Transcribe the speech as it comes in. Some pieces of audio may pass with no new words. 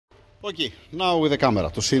Okay, now with the camera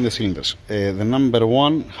to see the cylinders. The number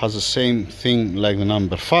 1 has the same thing like the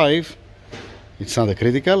number 5. It's not a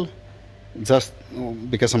critical. Just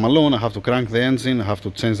because I'm alone, I have to crank the engine, I have to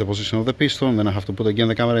change the position of the piston, then I have to put again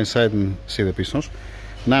the camera inside and see the pistons.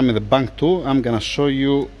 Now I'm in the bank 2. I'm gonna show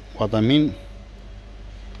you what I mean.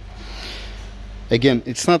 Again,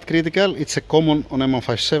 it's not critical, it's a common on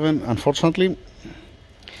M157, unfortunately.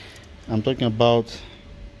 I'm talking about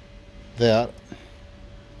there,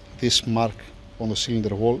 this mark on the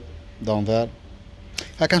cylinder wall down there.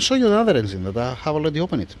 I can show you another engine that I have already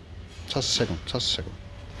opened it. Just a second, just a second.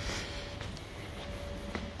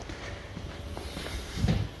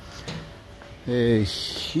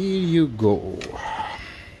 Here you go.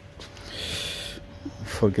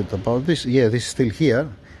 Forget about this. Yeah, this is still here.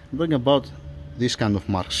 I'm talking about this kind of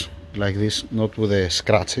marks, like this, not with the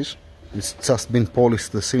scratches. It's just been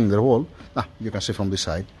polished the cylinder wall. You can see from this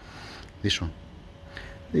side. This one.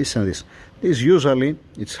 This and this. This usually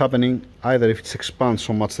it's happening either if it expands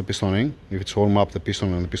so much the piston ring, if it's warm up the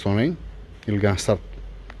piston and the piston ring, you're gonna start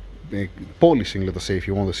polishing, let us say, if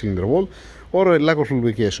you want the cylinder wall, or a lack of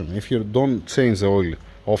lubrication. If you don't change the oil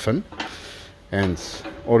often,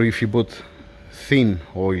 or if you put thin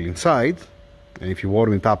oil inside, and if you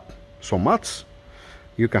warm it up so much,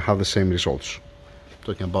 you can have the same results.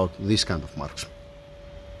 Talking about this kind of marks.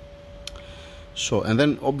 So, and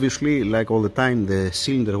then obviously, like all the time, the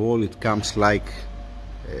cylinder wall, it comes like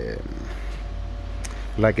a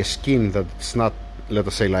skin that it's not, let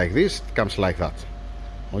us say, like this, it comes like that.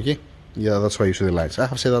 Okay? Yeah, that's why you see the lines. I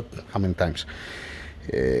have said that how many times?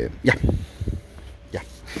 Yeah.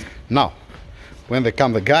 Now, when they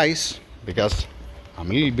come the guys, because I'm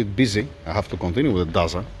a little bit busy, I have to continue with the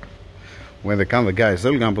Daza. When they come the guys,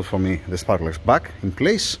 they're gonna put for me the spark plugs back in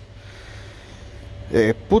place,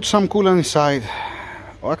 put some coolant inside,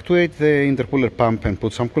 actuate the intercooler pump and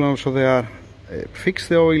put some coolant also there, fix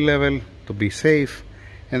the oil level to be safe,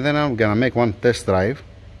 and then I'm gonna make one test drive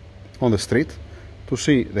on the street to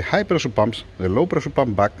see the high pressure pumps, the low pressure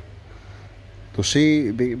pump back, to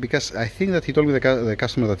see, because I think that he told me, the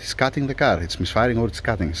customer, that he's cutting the car, it's misfiring or it's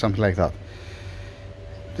cutting, something like that.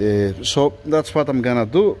 So that's what I'm gonna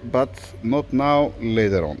do, but not now,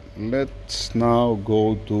 later on. Let's now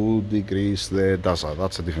go to degrease the Daza.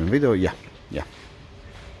 That's a different video. Yeah.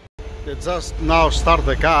 Let's just now start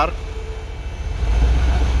the car.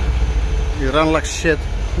 It runs like shit.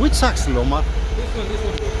 Which axle, Omar? This one.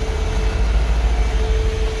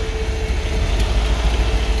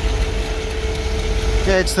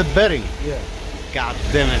 Yeah, it's the bearing. Yeah. God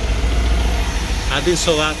damn it. I didn't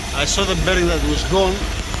saw that. I saw the bearing that was gone.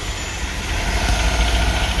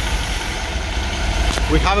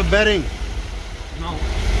 We have a bearing. No.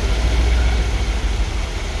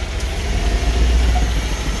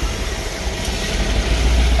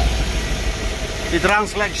 It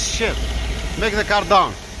runs like shit. Make the car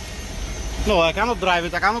down. No, I cannot drive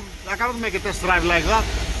it. I cannot make a test drive like that.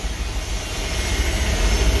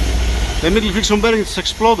 The middle friction bearing is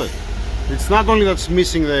exploded. It's not only that's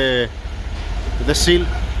missing the seal.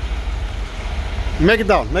 Make it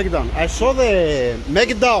down. I saw the... Make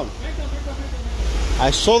it down.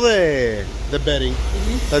 I saw the bearing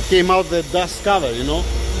that came out the dust cover, you know.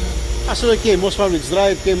 I said, okay, most probably it's dry,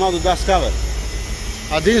 it came out the dust cover.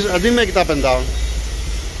 I didn't make it up and down.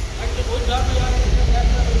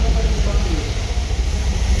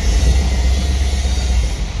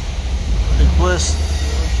 Request,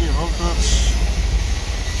 okay, voltage,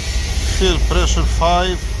 fuel pressure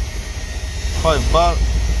 5 bar.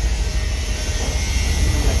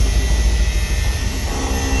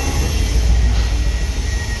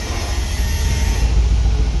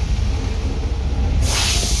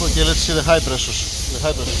 Okay, let's see the high pressures.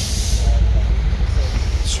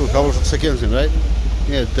 So it covers the check engine, right?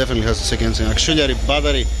 Yeah, it definitely has a check engine. Auxiliary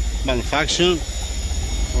battery manufacturing.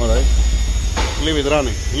 Alright. Leave it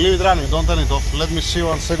running, don't turn it off. Let me see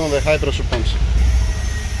 1 second the high pressure pumps.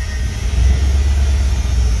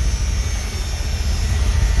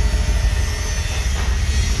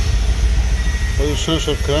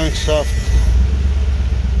 Sensor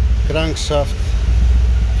crankshaft,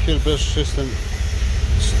 fuel pressure system.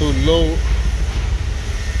 It's too low.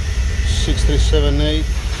 6378.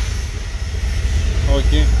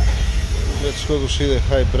 Okay, let's go to see the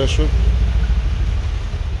high pressure.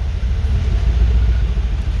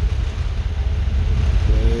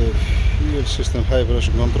 Fuel system high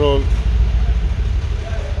pressure control.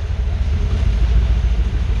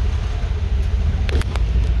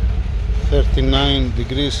 $39,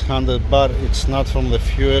 100 bar. It's not from the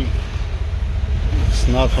fuel.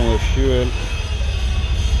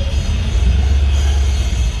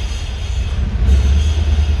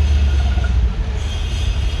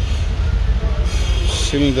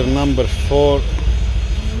 cylinder number 4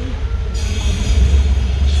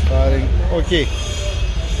 starting. Okay,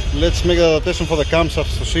 let's make the adaptation for the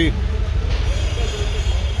camshafts to see,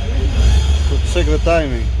 to check the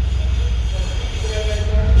timing.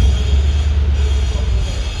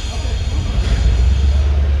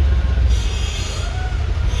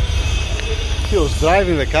 He was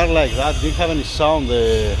driving the car like that, didn't have any sound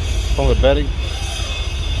from the bearing.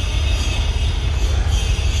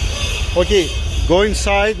 Okay, go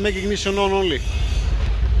inside, make ignition on only.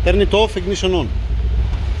 Turn it off, ignition on.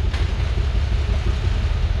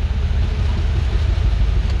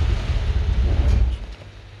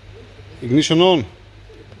 Ignition on.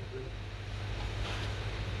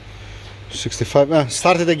 65.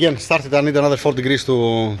 Start it again. Start it. I need another 4 degrees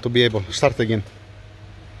to be able. Start it again.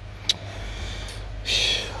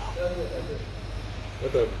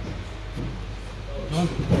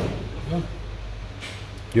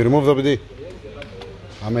 You remove the OBD?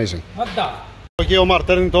 Amazing. Okay, Omar,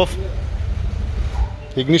 turn it off.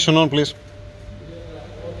 Ignition on, please.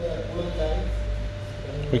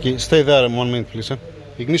 Okay, stay there 1 minute, please.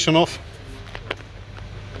 Ignition off.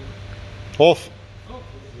 Off.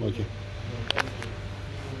 Okay.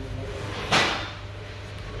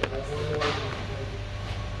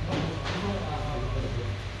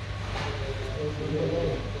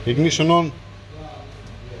 Ignition on.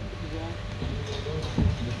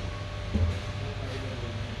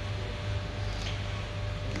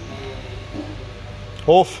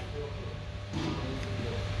 Off.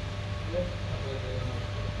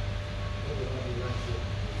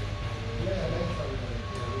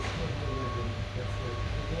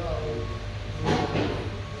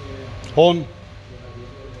 On.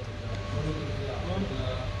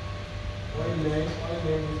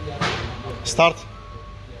 Start.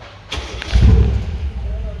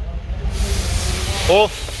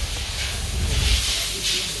 Off.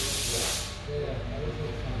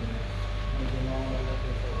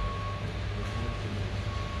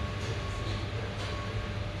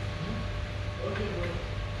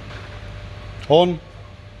 On.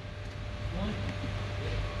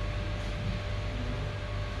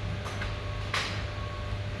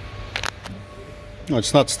 No,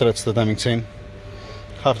 it's not stretched, the timing chain.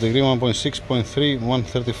 Half degree, 1.6, 0.3,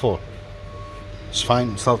 134. It's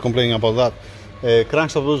fine, start complaining about that.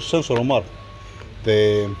 Crankshaft boost sensor, Omar.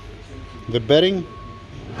 The bearing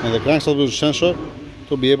and the crankshaft boost sensor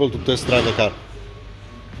to be able to test drive the car.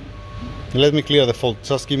 Let me clear the fault.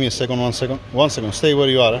 Just give me a second, 1 second. 1 second, stay where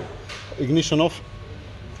you are. Ignition off.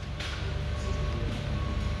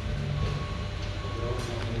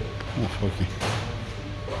 Off, okay.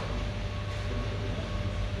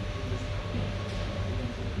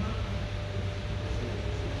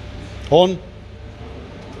 On.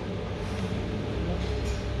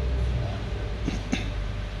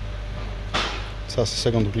 Just a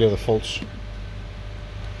second to clear the faults.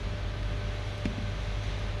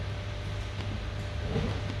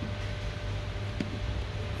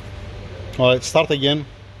 Alright, start again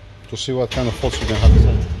to see what kind of faults we can have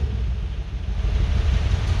inside.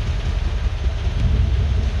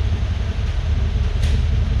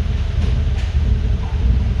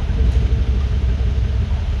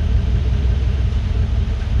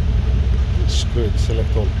 Screw it,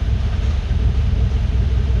 select all.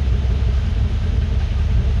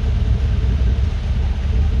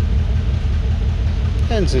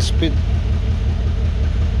 And the speed.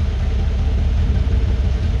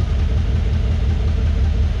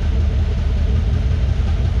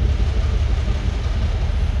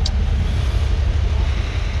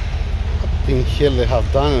 What in hell they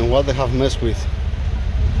have done and what they have messed with.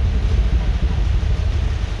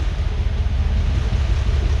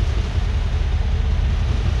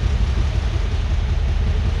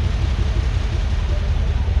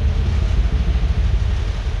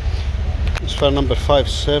 Number 5,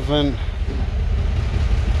 7.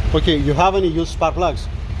 Okay, you have any used spark plugs?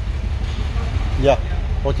 Yeah.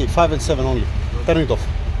 Okay, 5 and 7 only. Turn it off.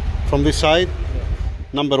 From this side,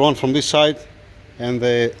 number 1 from this side, and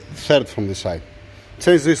the 3rd from this side.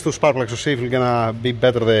 Change these 2 spark plugs to see if it's gonna be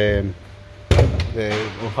better the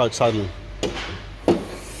how it's idling.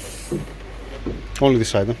 Only this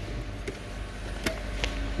side.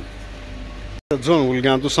 John, we're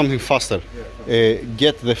gonna do something faster.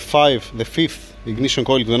 Get the 5th ignition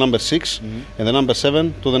coil to the number 6 and the number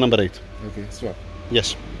 7 to the number 8. Okay, swap.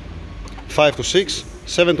 Yes. 5 to 6,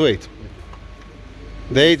 7 to 8.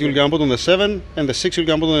 The 8 you're gonna put on the 7 and the 6 you're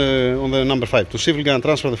gonna put on the number 5 to see if you're gonna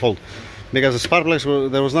transfer the fault. Because the spark plugs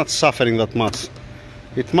there was not suffering that much.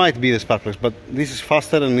 It might be the spark plugs, but this is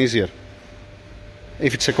faster and easier.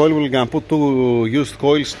 If it's a coil, we're gonna put 2 used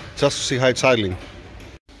coils just to see how it's idling.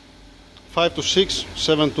 5 to 6,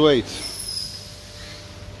 7 to 8.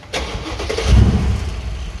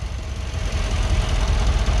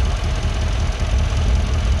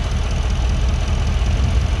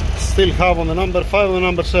 Still have on the number 5 and the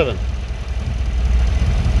number 7.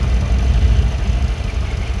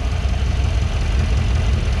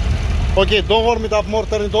 Okay, don't warm it up more,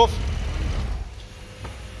 turn it off.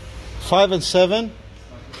 5 and 7,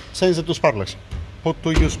 change the 2 spark plugs. Put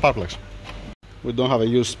 2 used spark plugs. We don't have a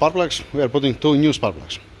used spark plugs, we are putting 2 new spark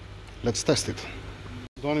plugs. Let's test it.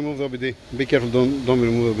 Don't remove the OBD. Be careful, don't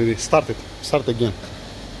remove the OBD. Start it. Start again.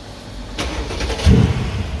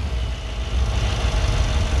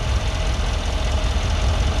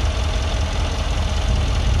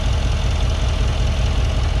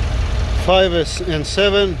 Five and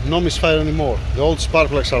 7, no misfire anymore. The old spark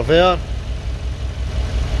plugs are there.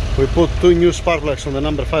 We put 2 new spark plugs on the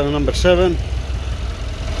number 5 and number 7.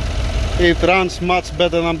 It runs much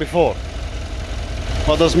better than before.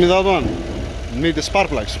 What does mean that one? Need the spark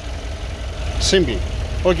plugs. Simple.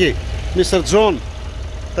 Okay, Mr. John,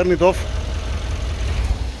 turn it off.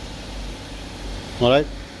 Alright.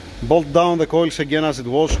 Bolt down the coils again as it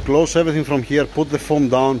was. Close everything from here. Put the foam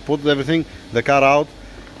down. Put everything, the car out,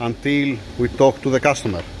 until we talk to the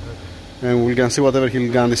customer. And we can see whatever he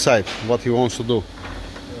can decide, what he wants to do.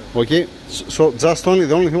 Okay, so just the only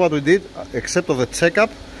thing what we did, except of the checkup,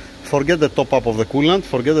 forget the top up of the coolant,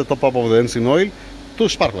 forget the top up of the engine oil, 2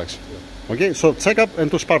 spark plugs. Okay, so checkup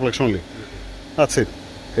and 2 spark plugs only. That's it.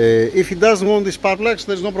 If he doesn't want the spark plugs,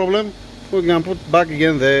 there's no problem. We can put back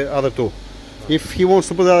again the other 2. If he wants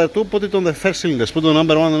to put the other 2, put it on the first cylinders. Put the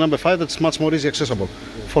number 1 and number 5. That's much more easy accessible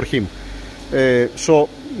for him. So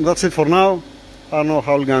that's it for now. I don't know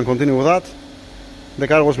how we can continue with that. The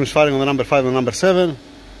car was misfiring on the number 5 and number 7.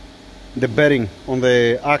 The bearing on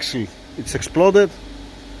the axle, it's exploded.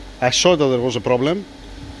 I saw that there was a problem.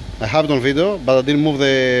 I have it on video, but I didn't move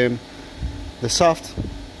the shaft,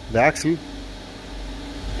 the axle.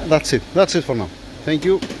 That's it for now. Thank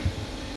you.